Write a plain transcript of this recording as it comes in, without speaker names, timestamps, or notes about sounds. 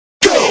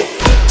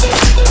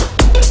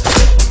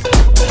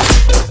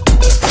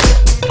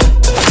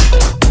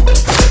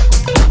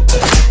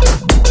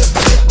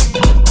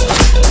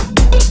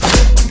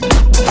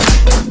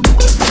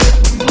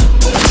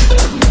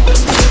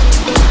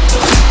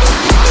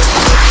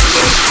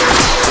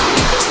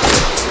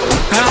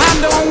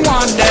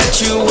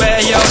you wear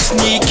your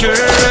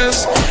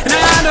sneakers, and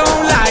I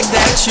don't like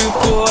that you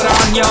put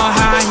on your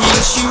high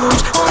heel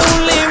shoes.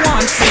 Only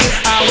one thing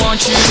I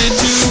want you to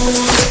do,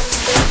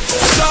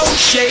 so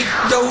shake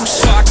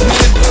those fuck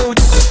me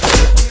boots.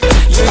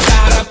 You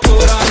gotta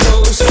put on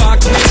those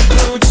fuck me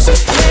boots.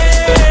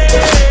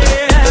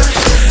 Yeah,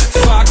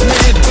 fuck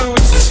me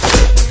boots.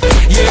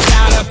 You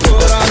gotta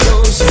put on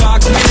those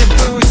fuck me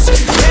boots.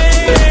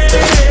 Yeah,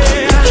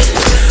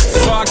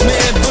 fuck me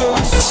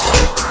boots.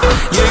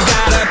 You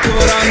gotta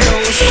put on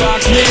those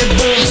fuck me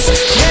boots.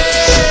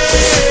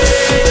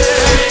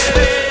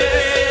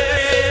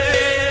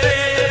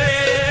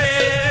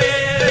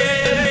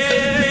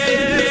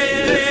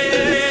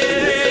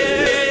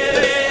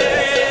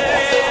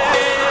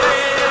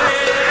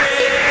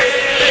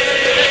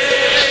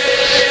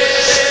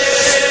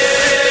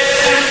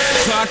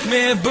 Fuck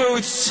me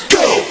boots. Go!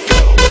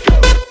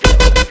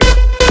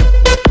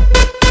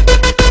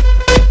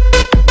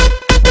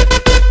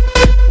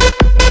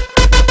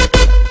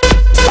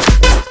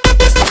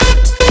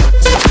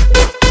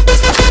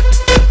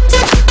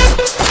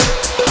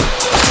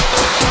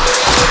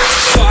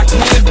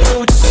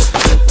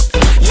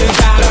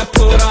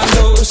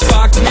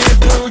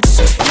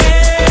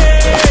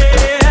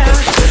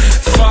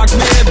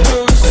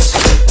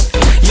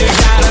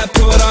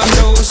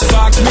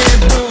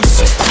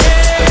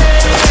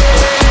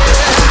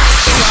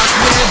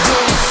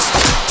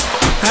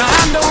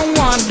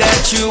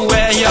 You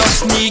wear your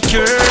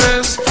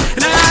sneakers,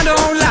 and I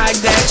don't like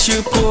that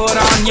you put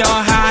on your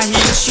high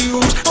heel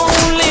shoes.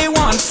 Only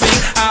one thing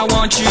I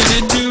want you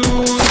to do,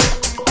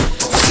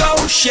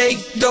 so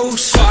shake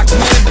those fuck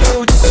me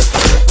boots.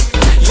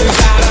 You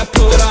gotta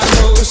put on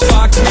those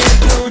fuck me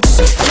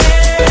boots.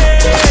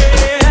 Yeah,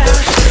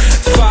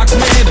 fuck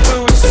me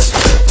boots.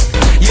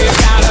 You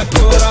gotta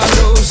put on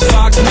those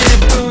fuck me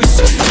boots.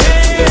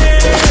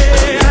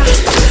 Yeah,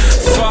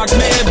 fuck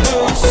me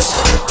boots.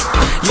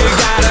 You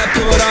gotta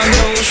put on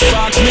those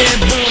fuck me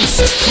boots.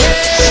 Yeah.